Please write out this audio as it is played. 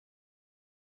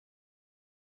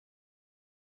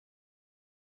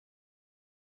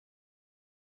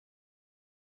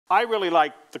I really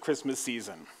like the Christmas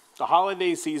season. The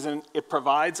holiday season, it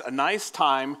provides a nice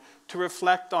time to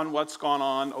reflect on what's gone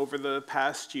on over the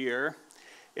past year.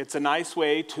 It's a nice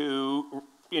way to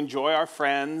enjoy our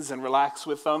friends and relax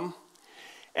with them.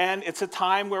 And it's a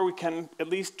time where we can at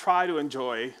least try to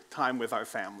enjoy time with our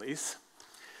families.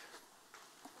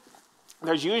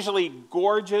 There's usually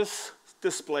gorgeous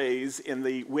displays in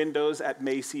the windows at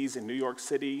Macy's in New York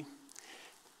City.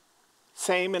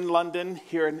 Same in London,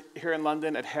 here in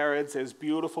London at Harrods, there's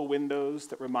beautiful windows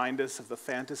that remind us of the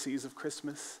fantasies of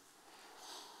Christmas.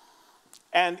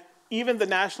 And even the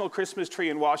National Christmas tree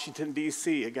in Washington,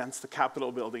 D.C. against the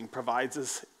Capitol building provides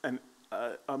us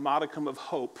a modicum of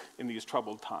hope in these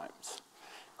troubled times.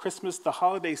 Christmas, the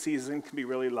holiday season, can be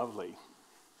really lovely.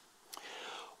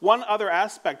 One other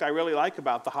aspect I really like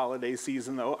about the holiday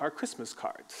season, though, are Christmas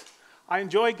cards. I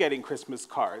enjoy getting Christmas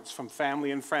cards from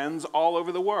family and friends all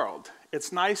over the world.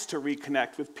 It's nice to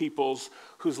reconnect with people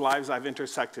whose lives I've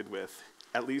intersected with,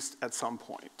 at least at some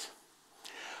point.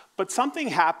 But something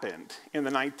happened in the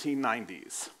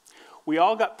 1990s. We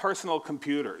all got personal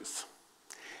computers,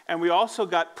 and we also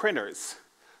got printers.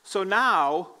 So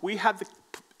now we have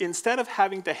instead of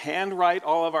having to handwrite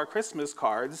all of our Christmas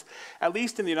cards, at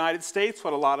least in the United States,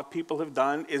 what a lot of people have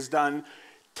done is done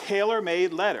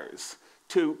tailor-made letters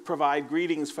to provide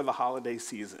greetings for the holiday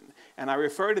season. And I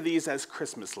refer to these as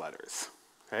Christmas letters,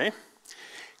 okay?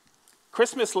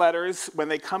 Christmas letters, when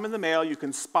they come in the mail, you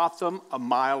can spot them a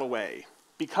mile away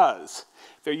because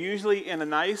they're usually in a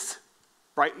nice,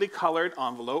 brightly colored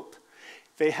envelope.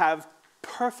 They have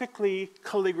perfectly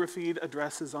calligraphied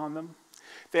addresses on them.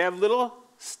 They have little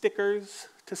stickers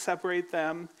to separate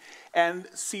them and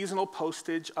seasonal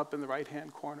postage up in the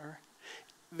right-hand corner.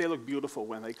 They look beautiful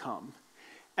when they come.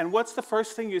 And what's the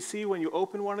first thing you see when you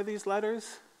open one of these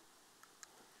letters?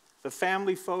 The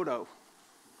family photo,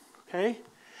 okay?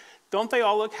 Don't they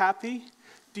all look happy?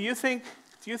 Do you think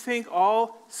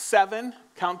all seven,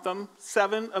 count them,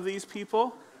 7 of these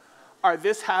people are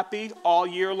this happy all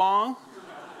year long?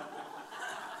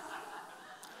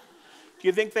 Do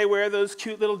you think they wear those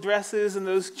cute little dresses and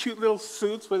those cute little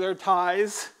suits with their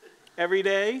ties every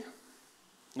day?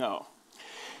 No.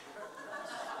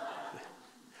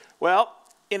 Well,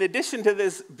 in addition to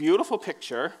this beautiful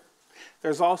picture,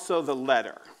 there's also the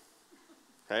letter,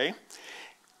 okay?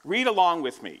 Read along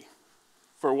with me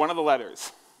for one of the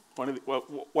letters,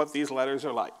 what these letters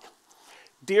are like.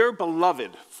 Dear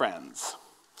beloved friends,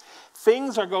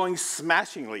 things are going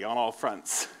smashingly on all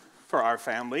fronts for our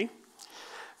family.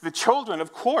 The children,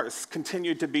 of course,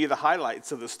 continue to be the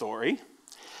highlights of the story.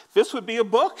 This would be a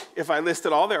book if I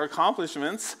listed all their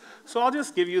accomplishments, so I'll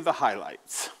just give you the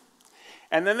highlights.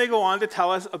 And then they go on to tell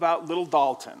us about little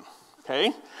Dalton,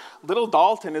 okay? Little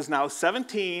Dalton is now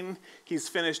 17. He's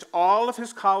finished all of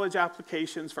his college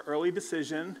applications for early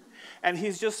decision, and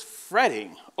he's just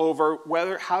fretting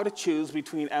over how to choose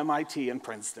between MIT and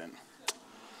Princeton.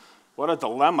 What a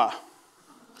dilemma.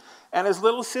 And his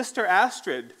little sister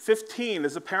Astrid, 15,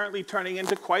 is apparently turning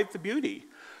into quite the beauty,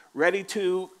 ready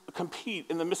to compete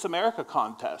in the Miss America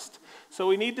contest. So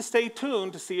we need to stay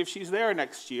tuned to see if she's there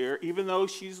next year, even though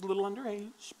she's a little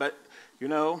underage. But, you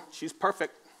know, she's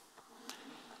perfect.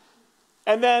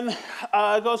 And then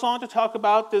it goes on to talk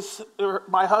about this.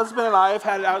 My husband and I have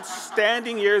had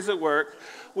outstanding years at work.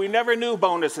 We never knew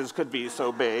bonuses could be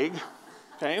so big,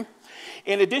 okay?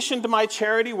 In addition to my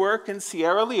charity work in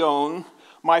Sierra Leone,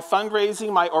 my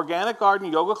fundraising, my organic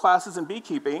garden, yoga classes, and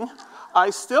beekeeping,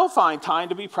 I still find time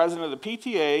to be president of the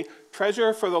PTA,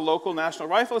 treasurer for the local National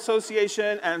Rifle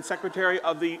Association, and secretary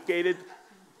of the Gated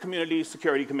Community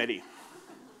Security Committee.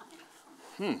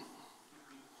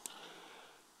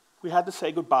 We had to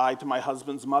say goodbye to my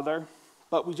husband's mother,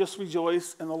 but we just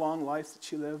rejoice in the long life that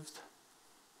she lived.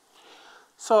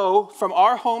 So, from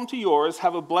our home to yours,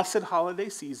 have a blessed holiday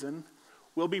season.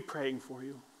 We'll be praying for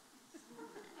you.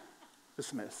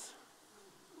 Dismiss.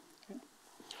 Okay.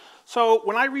 So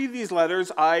when I read these letters,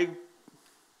 I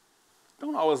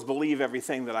don't always believe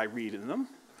everything that I read in them.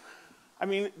 I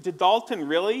mean, did Dalton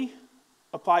really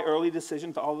apply early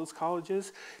decision to all those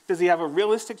colleges? Does he have a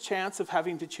realistic chance of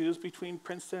having to choose between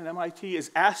Princeton and MIT?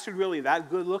 Is Astrid really that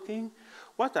good looking?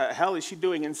 What the hell is she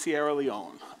doing in Sierra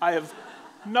Leone? I have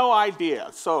no idea.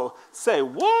 So say,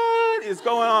 what is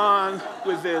going on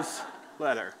with this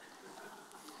letter?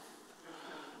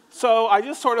 So I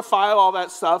just sort of file all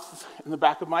that stuff in the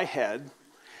back of my head.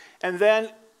 And then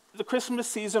the Christmas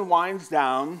season winds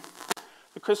down.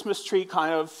 The Christmas tree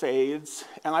kind of fades.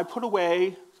 And I put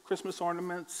away Christmas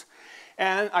ornaments.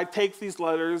 And I take these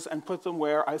letters and put them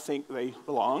where I think they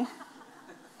belong.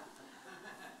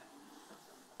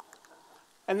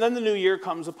 And then the new year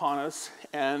comes upon us.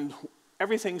 And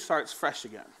everything starts fresh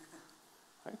again.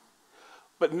 Right?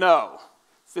 But no,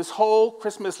 this whole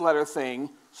Christmas letter thing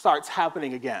starts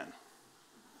happening again.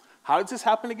 How does this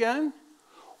happen again?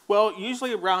 Well,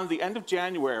 usually around the end of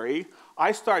January,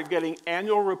 I start getting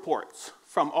annual reports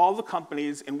from all the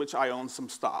companies in which I own some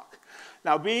stock.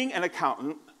 Now, being an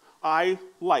accountant, I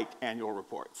like annual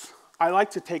reports. I like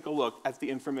to take a look at the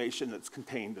information that's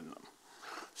contained in them.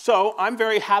 So I'm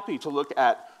very happy to look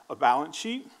at a balance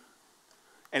sheet,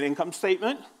 an income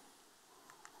statement,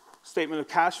 statement of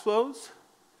cash flows,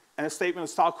 and a statement of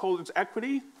stockholders'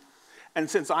 equity. And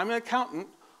since I'm an accountant,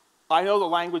 I know the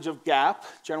language of GAAP,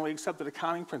 generally accepted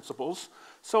accounting principles,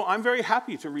 so I'm very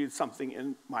happy to read something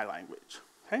in my language.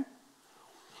 Okay?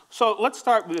 So let's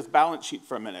start with this balance sheet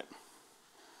for a minute.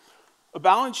 A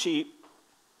balance sheet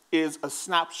is a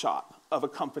snapshot of a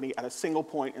company at a single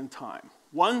point in time,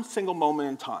 one single moment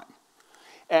in time.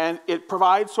 And it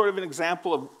provides sort of an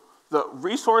example of the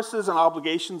resources and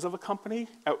obligations of a company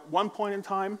at one point in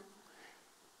time.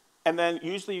 And then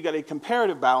usually you get a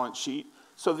comparative balance sheet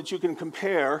so that you can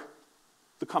compare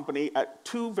the company at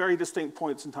two very distinct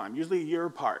points in time, usually a year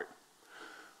apart.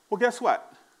 Well, guess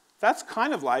what? That's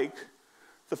kind of like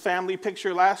the family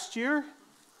picture last year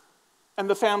and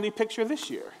the family picture this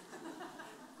year.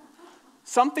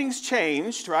 Something's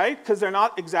changed, right? Because they're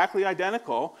not exactly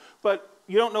identical, but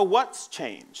you don't know what's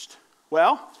changed.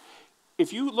 Well,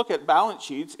 if you look at balance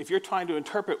sheets, if you're trying to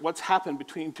interpret what's happened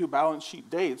between two balance sheet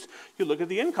dates, you look at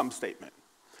the income statement.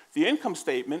 The income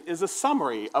statement is a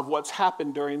summary of what's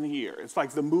happened during the year. It's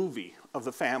like the movie of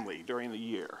the family during the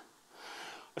year.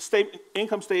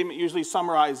 Income statement usually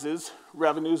summarizes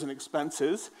revenues and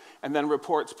expenses and then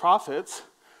reports profits.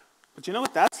 But you know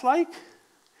what that's like?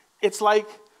 It's like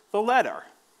the letter.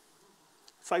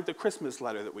 It's like the Christmas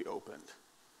letter that we opened.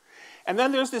 And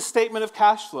then there's this statement of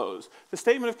cash flows. The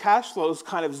statement of cash flows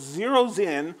kind of zeroes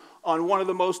in on one of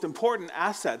the most important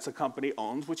assets a company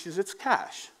owns, which is its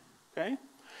cash. Okay?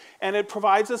 And it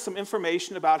provides us some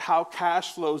information about how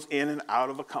cash flows in and out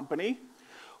of a company.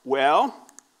 Well,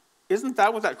 isn't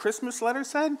that what that Christmas letter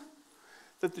said?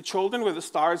 That the children were the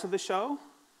stars of the show?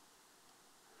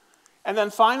 And then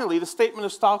finally, the statement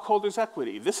of stockholders'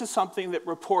 equity. This is something that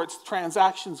reports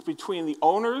transactions between the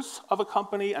owners of a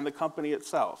company and the company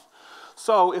itself.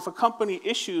 So if a company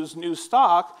issues new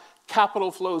stock,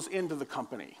 capital flows into the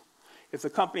company. If the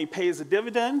company pays a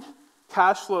dividend,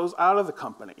 cash flows out of the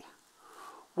company.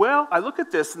 Well, I look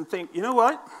at this and think, you know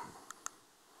what?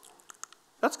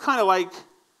 That's kind of like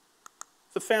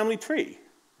the family tree.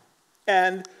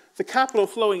 And the capital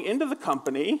flowing into the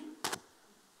company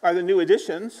are the new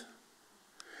additions,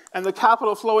 and the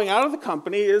capital flowing out of the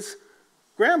company is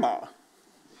grandma.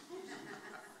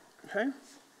 Okay?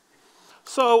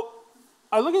 So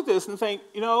I look at this and think,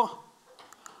 you know,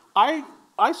 I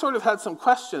sort of had some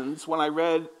questions when I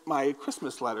read my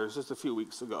Christmas letters just a few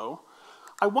weeks ago.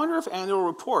 I wonder if annual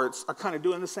reports are kind of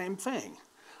doing the same thing.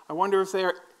 I wonder if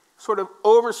they're sort of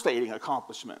overstating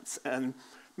accomplishments and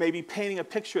maybe painting a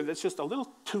picture that's just a little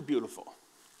too beautiful.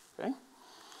 Okay?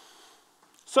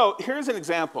 So here's an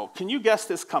example. Can you guess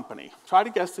this company? Try to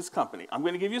guess this company. I'm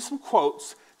going to give you some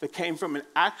quotes that came from an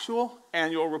actual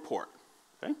annual report.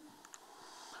 Okay?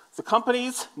 The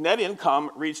company's net income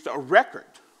reached a record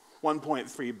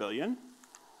 $1.3 billion.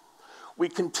 We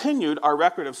continued our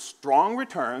record of strong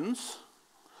returns.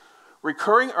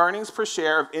 Recurring earnings per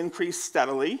share have increased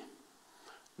steadily.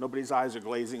 Nobody's eyes are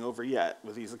glazing over yet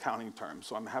with these accounting terms,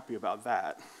 so I'm happy about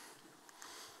that.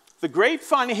 The great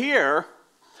fun here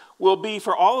will be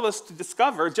for all of us to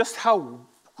discover just how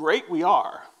great we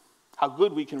are, how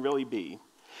good we can really be.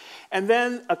 And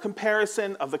then a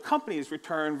comparison of the company's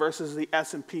return versus the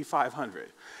S&P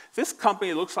 500. This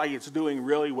company looks like it's doing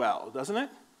really well, doesn't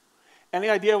it? Any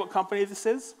idea what company this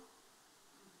is?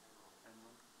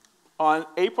 On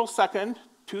April 2nd,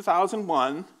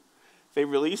 2001, they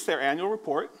released their annual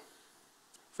report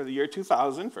for the year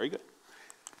 2000. Very good.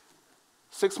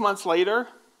 6 months later,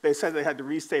 they said they had to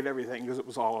restate everything because it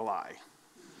was all a lie.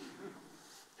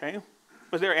 Okay?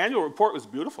 But their annual report was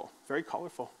beautiful, very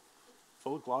colorful,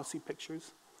 full of glossy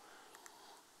pictures.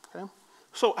 Okay?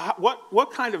 So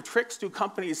what kind of tricks do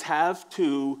companies have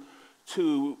to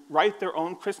write their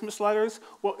own Christmas letters?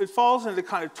 Well, it falls into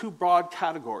kind of two broad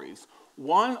categories.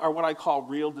 One are what I call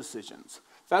real decisions.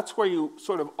 That's where you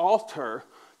sort of alter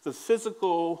the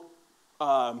physical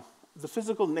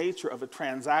nature of a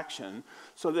transaction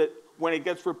so that when it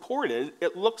gets reported,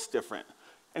 it looks different.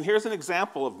 And here's an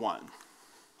example of one.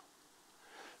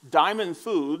 Diamond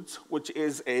Foods, which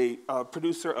is a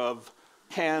producer of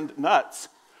canned nuts,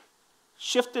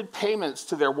 shifted payments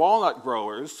to their walnut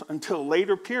growers until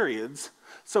later periods,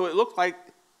 so it looked like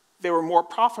they were more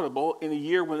profitable in a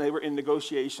year when they were in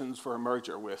negotiations for a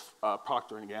merger with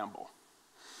Procter & Gamble.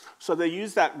 So they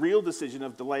used that real decision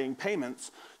of delaying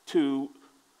payments to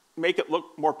make it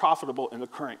look more profitable in the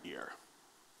current year.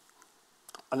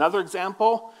 Another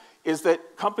example is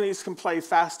that companies can play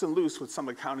fast and loose with some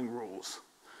accounting rules.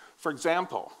 For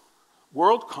example,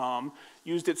 WorldCom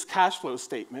used its cash flow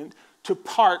statement to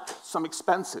park some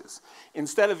expenses.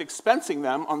 Instead of expensing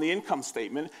them on the income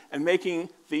statement and making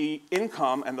the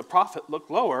income and the profit look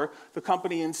lower, the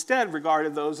company instead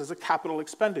regarded those as a capital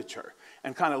expenditure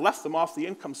and kind of left them off the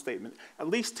income statement, at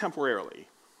least temporarily.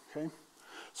 Okay?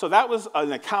 So that was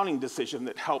an accounting decision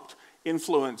that helped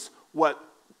influence what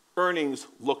earnings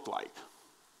looked like.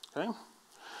 Okay?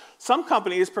 Some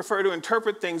companies prefer to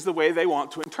interpret things the way they want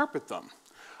to interpret them.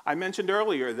 I mentioned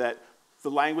earlier that the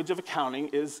language of accounting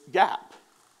is GAAP,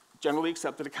 generally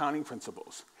accepted accounting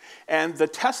principles. And the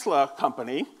Tesla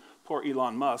company, poor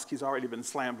Elon Musk, he's already been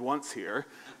slammed once here.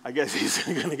 I guess he's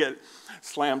going to get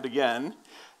slammed again.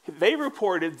 They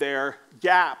reported their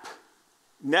GAAP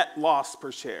net loss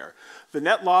per share, the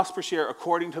net loss per share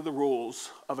according to the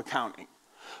rules of accounting.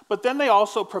 But then they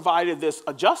also provided this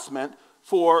adjustment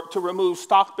to remove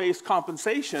stock-based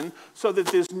compensation so that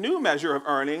this new measure of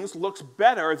earnings looks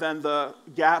better than the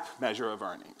GAAP measure of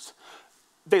earnings.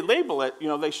 They label it,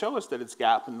 they show us that it's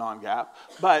GAAP and non-GAAP,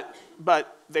 but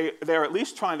they're at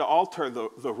least trying to alter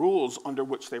the rules under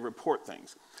which they report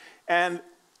things. And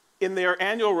in their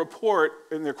annual report,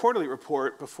 in their quarterly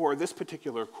report before this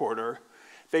particular quarter,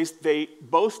 they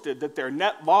boasted that their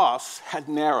net loss had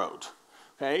narrowed.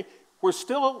 Okay? We're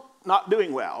still not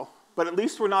doing well, but at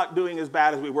least we're not doing as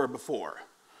bad as we were before.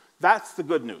 That's the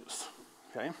good news.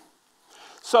 Okay?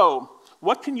 So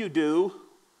what can you do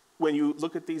when you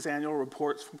look at these annual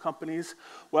reports from companies?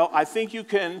 Well, I think you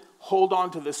can hold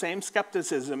on to the same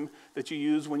skepticism that you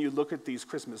use when you look at these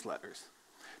Christmas letters.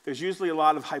 There's usually a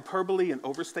lot of hyperbole and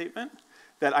overstatement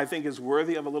that I think is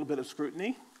worthy of a little bit of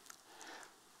scrutiny.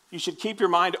 You should keep your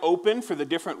mind open for the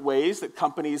different ways that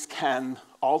companies can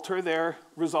alter their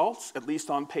results, at least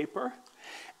on paper.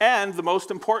 And the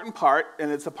most important part, and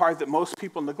it's the part that most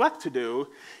people neglect to do,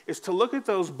 is to look at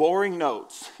those boring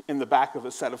notes in the back of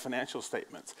a set of financial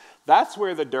statements. That's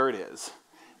where the dirt is.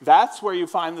 That's where you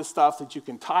find the stuff that you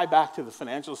can tie back to the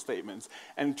financial statements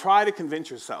and try to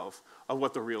convince yourself of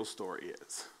what the real story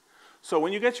is. So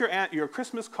when you get your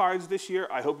Christmas cards this year,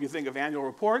 I hope you think of annual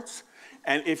reports.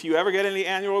 And if you ever get any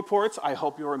annual reports, I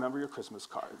hope you'll remember your Christmas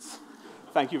cards.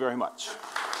 Thank you very much.